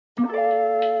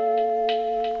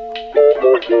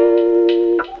Good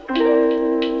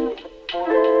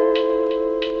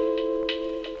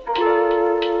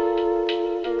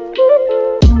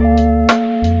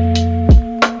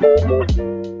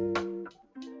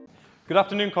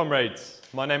afternoon, comrades.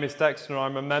 My name is Dexter and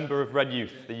I'm a member of Red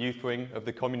Youth, the youth wing of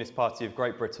the Communist Party of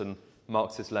Great Britain,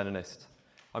 Marxist-Leninist.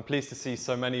 I'm pleased to see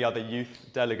so many other youth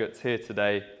delegates here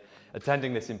today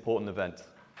attending this important event.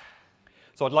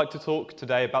 So I'd like to talk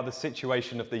today about the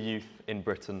situation of the youth in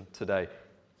Britain today.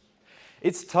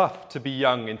 It's tough to be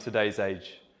young in today's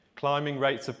age. Climbing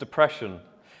rates of depression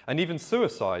and even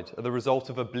suicide are the result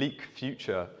of a bleak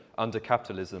future under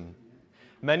capitalism.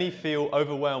 Many feel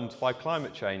overwhelmed by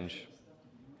climate change.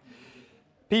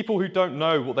 People who don't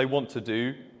know what they want to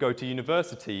do go to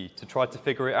university to try to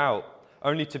figure it out,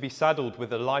 only to be saddled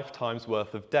with a lifetime's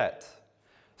worth of debt.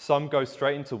 Some go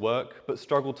straight into work but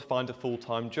struggle to find a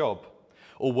full-time job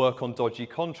or work on dodgy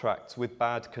contracts with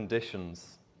bad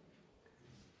conditions.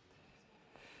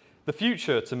 The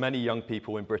future to many young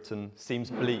people in Britain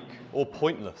seems bleak or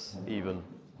pointless even.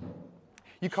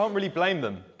 You can't really blame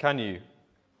them, can you?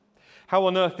 How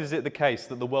on earth is it the case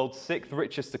that the world's sixth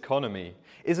richest economy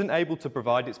isn't able to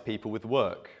provide its people with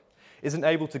work, isn't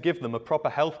able to give them a proper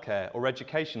healthcare or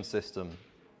education system,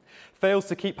 fails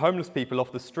to keep homeless people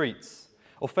off the streets,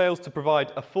 or fails to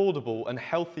provide affordable and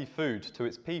healthy food to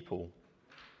its people?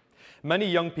 Many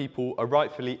young people are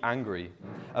rightfully angry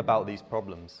about these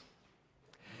problems.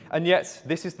 And yet,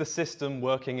 this is the system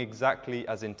working exactly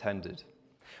as intended.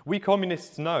 We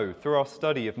communists know through our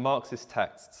study of Marxist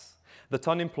texts that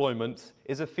unemployment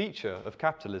is a feature of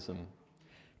capitalism.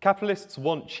 Capitalists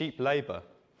want cheap labour,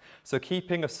 so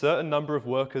keeping a certain number of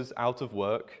workers out of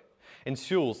work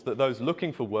ensures that those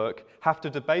looking for work have to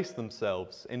debase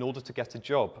themselves in order to get a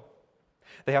job.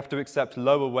 They have to accept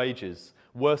lower wages,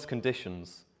 worse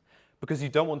conditions, because you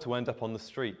don't want to end up on the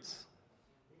streets.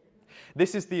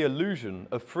 This is the illusion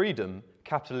of freedom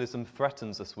capitalism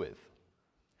threatens us with.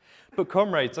 But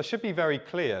comrades, I should be very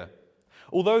clear.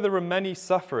 Although there are many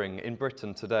suffering in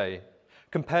Britain today,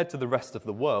 compared to the rest of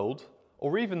the world,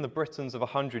 or even the Britons of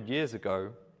 100 years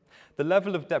ago, the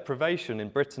level of deprivation in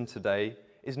Britain today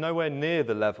is nowhere near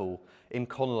the level in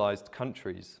colonised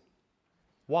countries.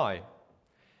 Why?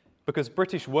 Because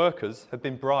British workers have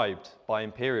been bribed by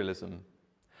imperialism.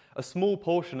 A small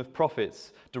portion of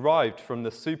profits derived from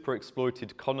the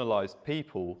super-exploited colonised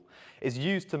people is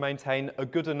used to maintain a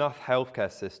good enough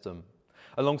healthcare system,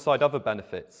 alongside other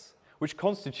benefits, which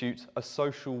constitute a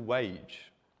social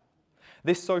wage.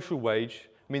 This social wage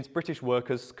means British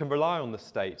workers can rely on the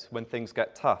state when things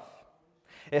get tough.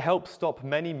 It helps stop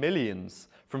many millions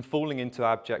from falling into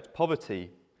abject poverty.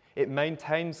 It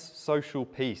maintains social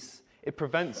peace. It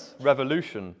prevents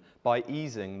revolution by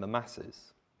easing the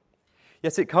masses.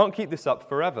 Yet it can't keep this up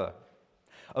forever.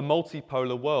 A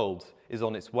multipolar world is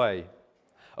on its way,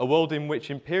 a world in which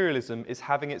imperialism is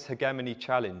having its hegemony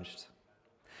challenged.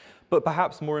 But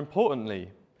perhaps more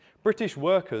importantly, British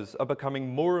workers are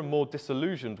becoming more and more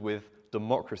disillusioned with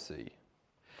democracy.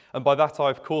 And by that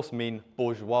I of course mean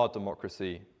bourgeois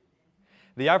democracy.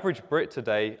 The average Brit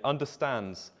today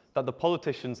understands that the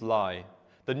politicians lie,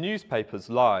 the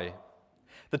newspapers lie,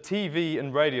 the TV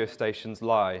and radio stations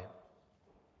lie.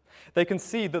 They can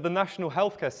see that the national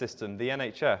healthcare system, the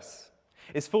NHS,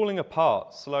 is falling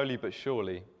apart slowly but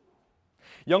surely.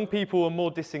 Young people are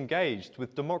more disengaged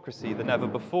with democracy than ever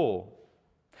before.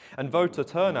 And voter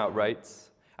turnout rates,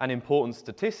 an important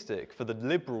statistic for the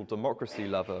liberal democracy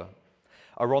lover,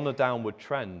 are on a downward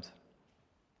trend.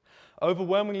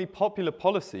 Overwhelmingly popular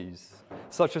policies,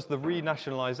 such as the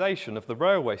renationalisation of the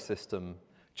railway system,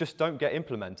 just don't get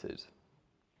implemented.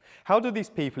 How do these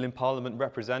people in Parliament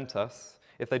represent us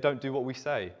if they don't do what we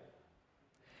say?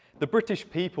 The British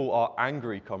people are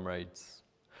angry, comrades.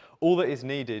 All that is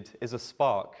needed is a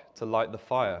spark to light the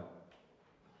fire.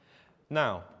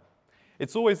 Now,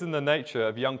 it's always in the nature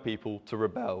of young people to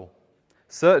rebel,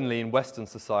 certainly in Western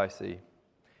society.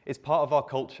 It's part of our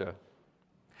culture.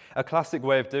 A classic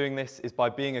way of doing this is by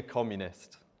being a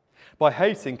communist, by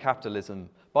hating capitalism,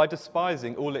 by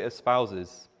despising all it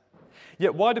espouses.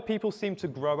 Yet why do people seem to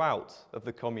grow out of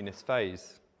the communist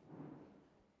phase?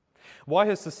 Why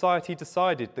has society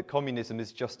decided that communism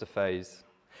is just a phase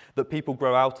that people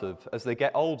grow out of as they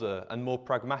get older and more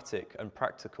pragmatic and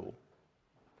practical?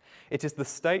 It is the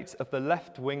state of the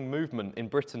left-wing movement in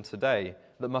Britain today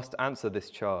that must answer this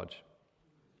charge.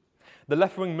 The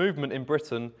left-wing movement in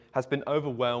Britain has been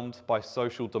overwhelmed by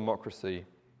social democracy.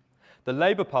 The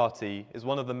Labour Party is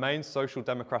one of the main social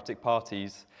democratic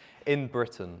parties in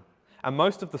Britain, and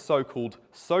most of the so-called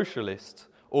socialist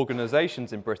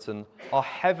organisations in Britain are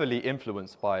heavily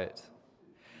influenced by it.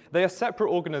 They are separate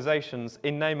organisations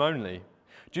in name only,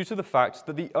 due to the fact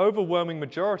that the overwhelming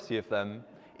majority of them,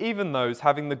 even those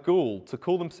having the gall to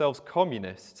call themselves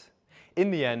communist,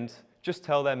 in the end just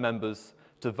tell their members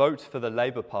to vote for the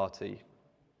Labour Party.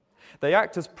 They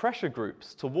act as pressure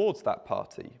groups towards that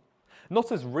party,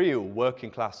 not as real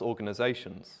working class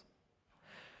organisations.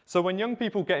 So when young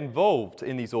people get involved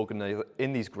in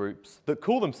these groups that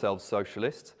call themselves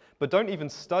socialist, but don't even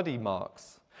study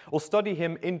Marx, or study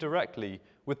him indirectly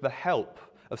with the help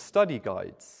of study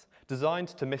guides designed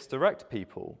to misdirect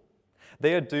people,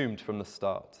 they are doomed from the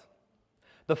start.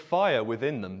 The fire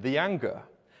within them, the anger,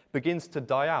 begins to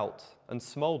die out and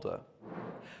smoulder.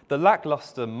 The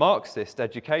lacklustre Marxist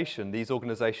education these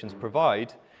organisations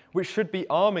provide, which should be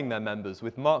arming their members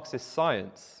with Marxist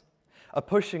science, are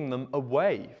pushing them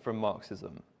away from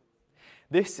Marxism.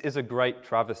 This is a great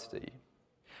travesty.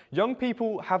 Young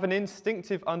people have an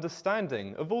instinctive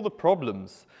understanding of all the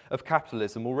problems of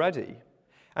capitalism already,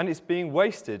 and it's being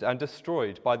wasted and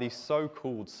destroyed by these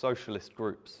so-called socialist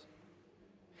groups.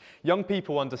 Young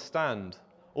people understand,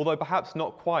 although perhaps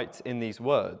not quite in these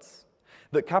words,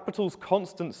 that capital's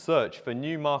constant search for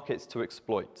new markets to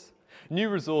exploit, new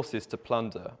resources to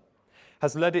plunder,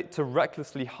 has led it to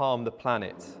recklessly harm the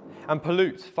planet and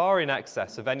pollute far in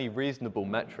excess of any reasonable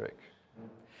metric.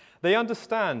 They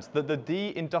understand that the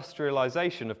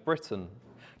deindustrialization of Britain,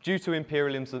 due to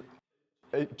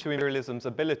imperialism's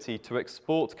ability to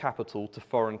export capital to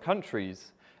foreign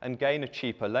countries and gain a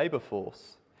cheaper labour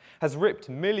force, has ripped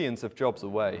millions of jobs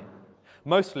away,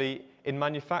 mostly in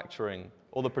manufacturing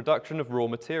or the production of raw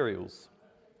materials.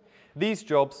 These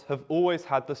jobs have always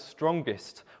had the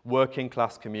strongest working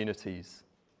class communities.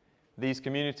 These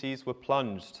communities were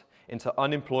plunged into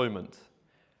unemployment,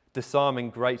 disarming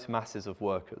great masses of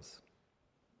workers.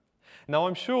 Now,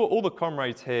 I'm sure all the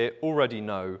comrades here already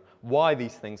know why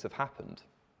these things have happened.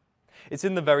 It's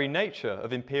in the very nature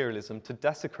of imperialism to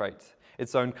desecrate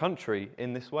its own country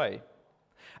in this way,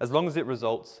 as long as it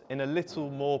results in a little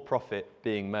more profit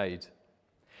being made.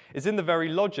 It's in the very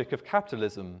logic of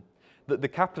capitalism that the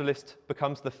capitalist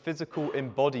becomes the physical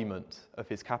embodiment of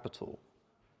his capital.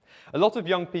 A lot of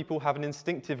young people have an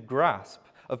instinctive grasp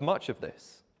of much of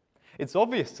this. It's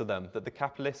obvious to them that the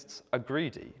capitalists are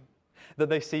greedy, that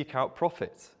they seek out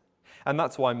profit, and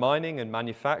that's why mining and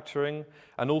manufacturing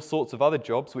and all sorts of other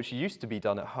jobs which used to be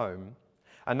done at home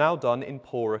are now done in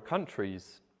poorer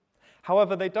countries.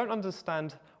 However, they don't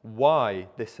understand why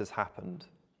this has happened.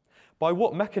 By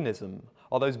what mechanism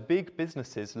are those big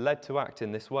businesses led to act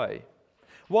in this way?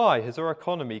 Why has our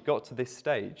economy got to this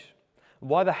stage?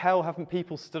 Why the hell haven't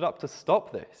people stood up to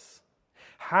stop this?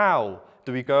 How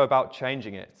do we go about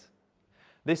changing it?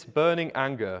 This burning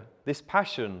anger, this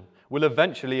passion, will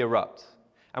eventually erupt,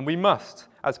 and we must,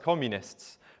 as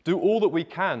communists, do all that we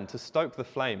can to stoke the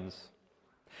flames.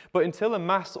 But until a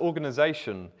mass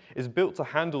organisation is built to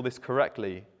handle this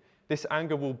correctly, this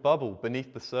anger will bubble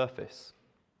beneath the surface.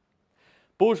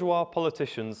 Bourgeois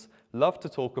politicians love to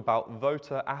talk about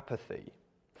voter apathy,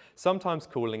 sometimes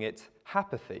calling it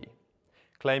hapathy,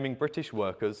 claiming British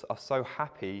workers are so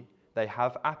happy they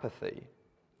have apathy.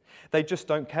 They just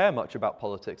don't care much about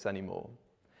politics anymore.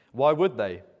 Why would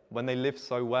they, when they live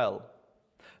so well?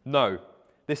 No,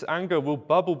 this anger will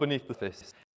bubble beneath the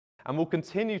surface and will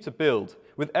continue to build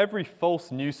with every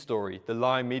false news story the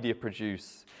lying media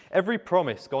produce, every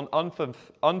promise gone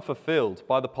unfulfilled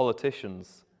by the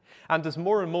politicians. And as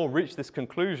more and more reach this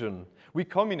conclusion, we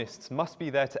communists must be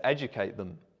there to educate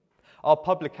them. Our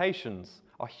publications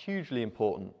are hugely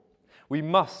important. We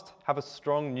must have a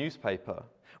strong newspaper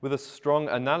with a strong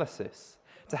analysis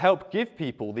to help give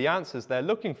people the answers they're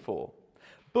looking for,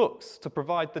 books to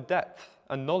provide the depth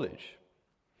and knowledge.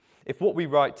 If what we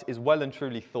write is well and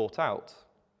truly thought out,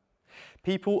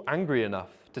 people angry enough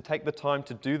to take the time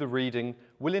to do the reading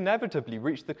will inevitably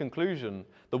reach the conclusion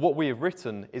that what we have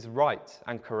written is right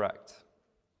and correct.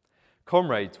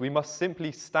 Comrades, we must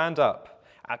simply stand up,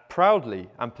 act proudly,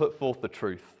 and put forth the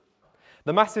truth.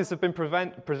 The masses have been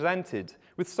presented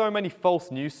with so many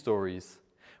false news stories,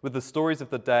 with the stories of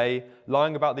the day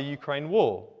lying about the Ukraine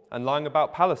war and lying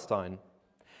about Palestine.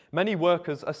 Many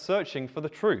workers are searching for the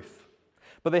truth,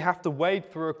 but they have to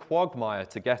wade through a quagmire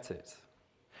to get it.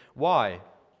 Why?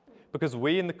 Because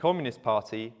we in the Communist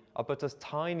Party are but a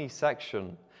tiny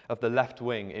section of the left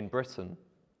wing in Britain.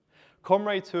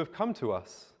 Comrades who have come to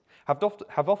us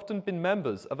have often been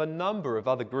members of a number of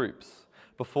other groups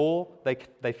before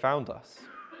they found us.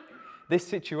 This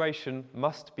situation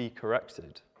must be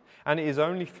corrected, and it is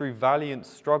only through valiant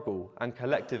struggle and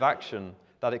collective action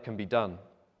that it can be done.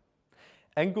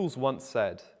 Engels once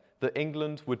said that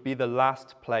England would be the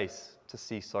last place to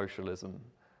see socialism.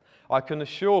 I can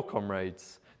assure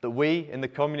comrades that we in the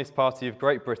Communist Party of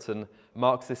Great Britain,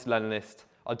 Marxist-Leninist,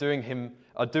 are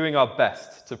doing our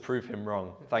best to prove him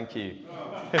wrong. Thank you.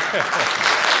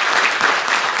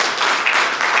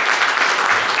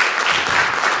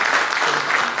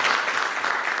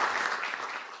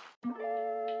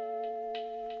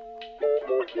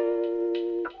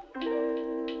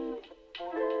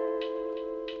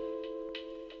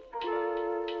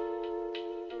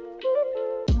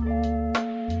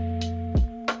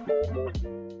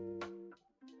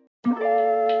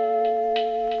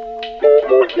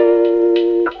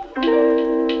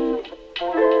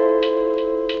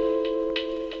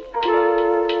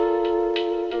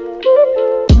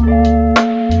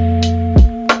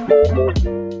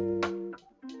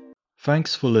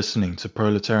 Thanks for listening to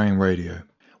Proletarian Radio.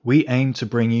 We aim to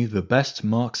bring you the best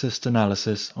Marxist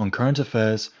analysis on current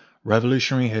affairs,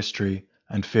 revolutionary history,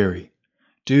 and theory.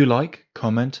 Do like,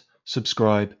 comment,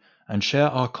 subscribe, and share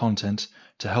our content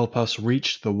to help us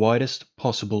reach the widest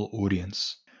possible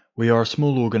audience. We are a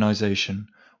small organization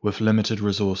with limited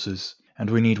resources, and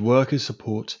we need workers'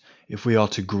 support if we are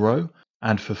to grow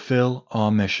and fulfill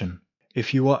our mission.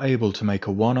 If you are able to make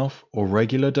a one-off or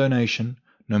regular donation,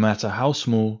 no matter how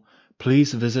small,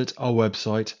 please visit our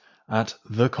website at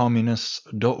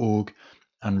thecommunists.org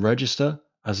and register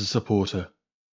as a supporter.